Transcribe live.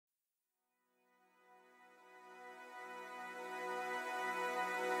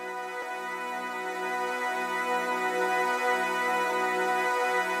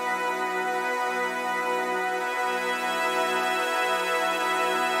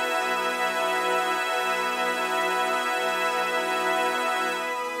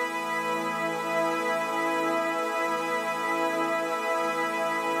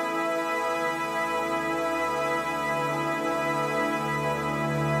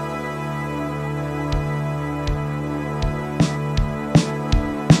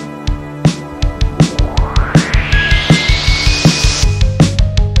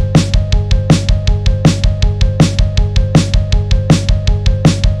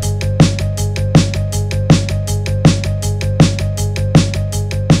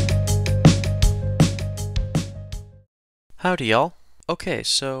Howdy y'all. Okay,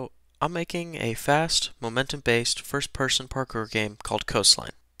 so I'm making a fast, momentum-based, first-person parkour game called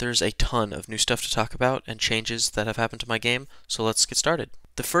Coastline. There's a ton of new stuff to talk about and changes that have happened to my game, so let's get started.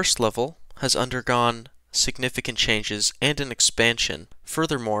 The first level has undergone significant changes and an expansion.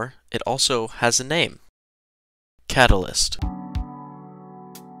 Furthermore, it also has a name. Catalyst.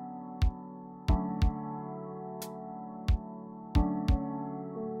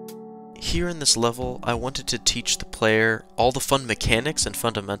 Here in this level, I wanted to teach the player all the fun mechanics and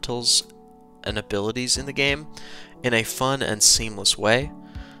fundamentals and abilities in the game in a fun and seamless way.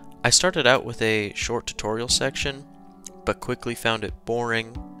 I started out with a short tutorial section, but quickly found it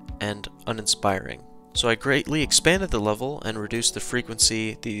boring and uninspiring. So I greatly expanded the level and reduced the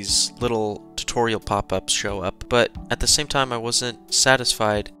frequency these little tutorial pop-ups show up, but at the same time I wasn't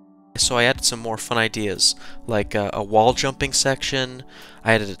satisfied. So I added some more fun ideas, like a wall jumping section.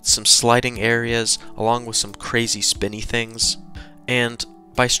 I added some sliding areas, along with some crazy spinny things. And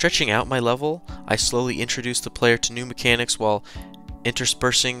by stretching out my level, I slowly introduced the player to new mechanics while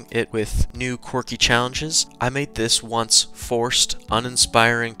interspersing it with new quirky challenges. I made this once forced,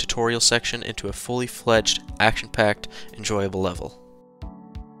 uninspiring tutorial section into a fully fledged, action-packed, enjoyable level.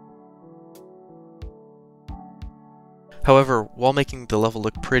 However, while making the level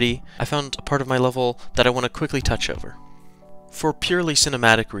look pretty, I found a part of my level that I want to quickly touch over. For purely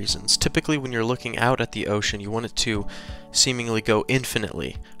cinematic reasons, typically when you're looking out at the ocean, you want it to seemingly go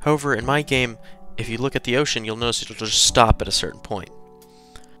infinitely. However, in my game, if you look at the ocean, you'll notice it'll just stop at a certain point.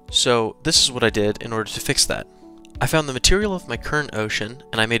 So this is what I did in order to fix that. I found the material of my current ocean,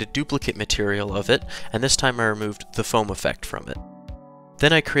 and I made a duplicate material of it, and this time I removed the foam effect from it.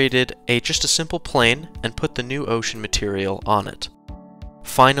 Then I created just a simple plane and put the new ocean material on it.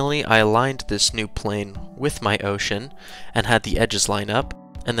 Finally, I aligned this new plane with my ocean and had the edges line up,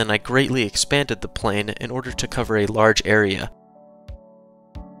 and then I greatly expanded the plane in order to cover a large area.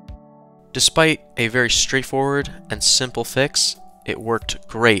 Despite a very straightforward and simple fix, it worked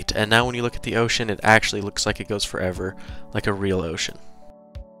great, and now when you look at the ocean, it actually looks like it goes forever, like a real ocean.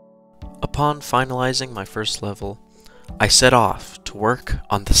 Upon finalizing my first level, I set off to work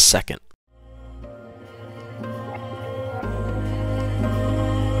on the second.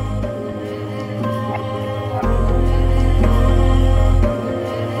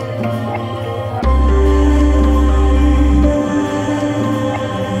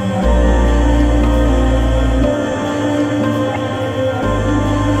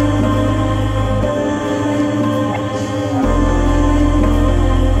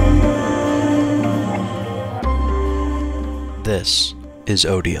 This is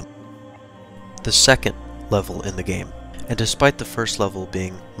Odium, the second level in the game, and despite the first level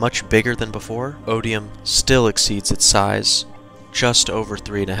being much bigger than before, Odium still exceeds its size just over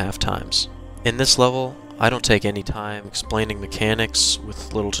 3.5 times. In this level, I don't take any time explaining mechanics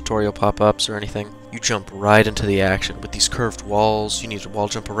with little tutorial pop-ups or anything. You jump right into the action with these curved walls you need to wall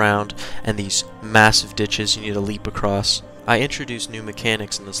jump around, and these massive ditches you need to leap across. I introduced new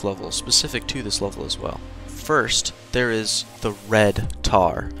mechanics in this level, specific to this level as well. First, there is the red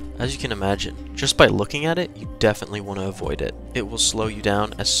tar. As you can imagine, just by looking at it, you definitely want to avoid it. It will slow you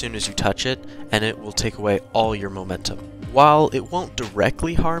down as soon as you touch it, and it will take away all your momentum. While it won't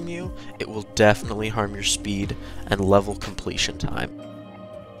directly harm you, it will definitely harm your speed and level completion time.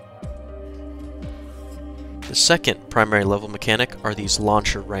 The second primary level mechanic are these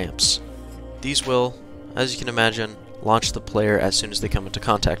launcher ramps. These will, as you can imagine, launch the player as soon as they come into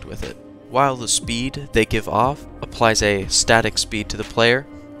contact with it. While the speed they give off applies a static speed to the player,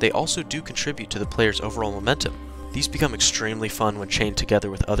 they also do contribute to the player's overall momentum. These become extremely fun when chained together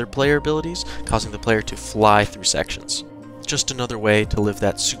with other player abilities, causing the player to fly through sections. Just another way to live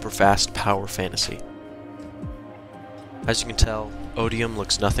that super fast power fantasy. As you can tell, Odium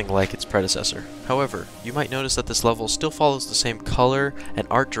looks nothing like its predecessor. However, you might notice that this level still follows the same color and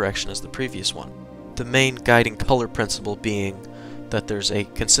art direction as the previous one. The main guiding color principle being that there's a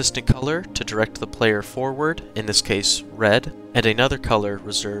consistent color to direct the player forward, in this case red, and another color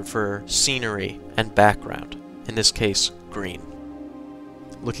reserved for scenery and background, in this case green.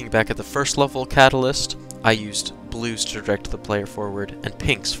 Looking back at the first level Catalyst, I used blues to direct the player forward and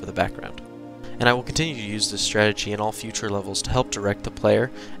pinks for the background. And I will continue to use this strategy in all future levels to help direct the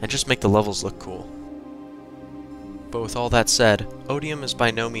player and just make the levels look cool. But with all that said, Odium is by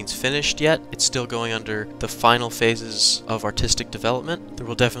no means finished yet. It's still going under the final phases of artistic development. There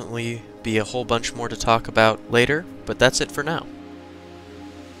will definitely be a whole bunch more to talk about later, but that's it for now.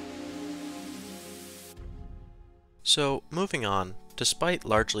 So, moving on, despite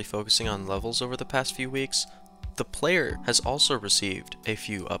largely focusing on levels over the past few weeks, the player has also received a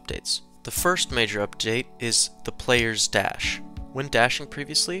few updates. The first major update is the player's dash. When dashing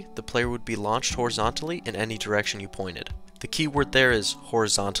previously, the player would be launched horizontally in any direction you pointed. The key word there is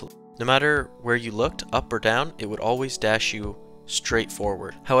horizontally. No matter where you looked, up or down, it would always dash you straight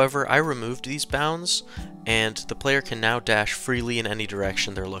forward. However, I removed these bounds, and the player can now dash freely in any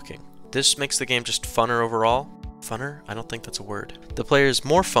direction they're looking. This makes the game just funner overall. Funner? I don't think that's a word. The player is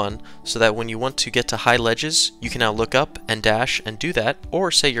more fun, so that when you want to get to high ledges, you can now look up and dash and do that,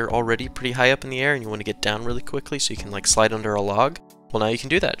 or say you're already pretty high up in the air and you want to get down really quickly so you can like slide under a log. Well, now you can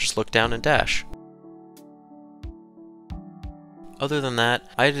do that, just look down and dash. Other than that,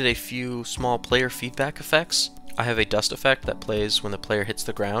 I added a few small player feedback effects. I have a dust effect that plays when the player hits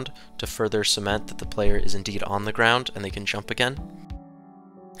the ground to further cement that the player is indeed on the ground and they can jump again.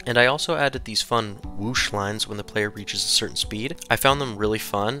 And I also added these fun whoosh lines when the player reaches a certain speed. I found them really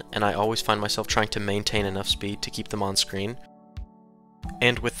fun, and I always find myself trying to maintain enough speed to keep them on screen.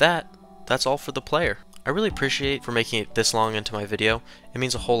 And with that, that's all for the player. I really appreciate for making it this long into my video. It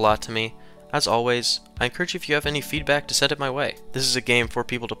means a whole lot to me. As always, I encourage you, if you have any feedback, to send it my way. This is a game for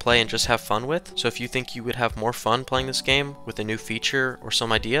people to play and just have fun with, so if you think you would have more fun playing this game with a new feature or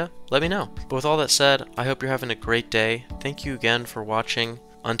some idea, let me know. But with all that said, I hope you're having a great day. Thank you again for watching.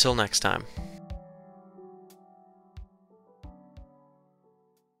 Until next time.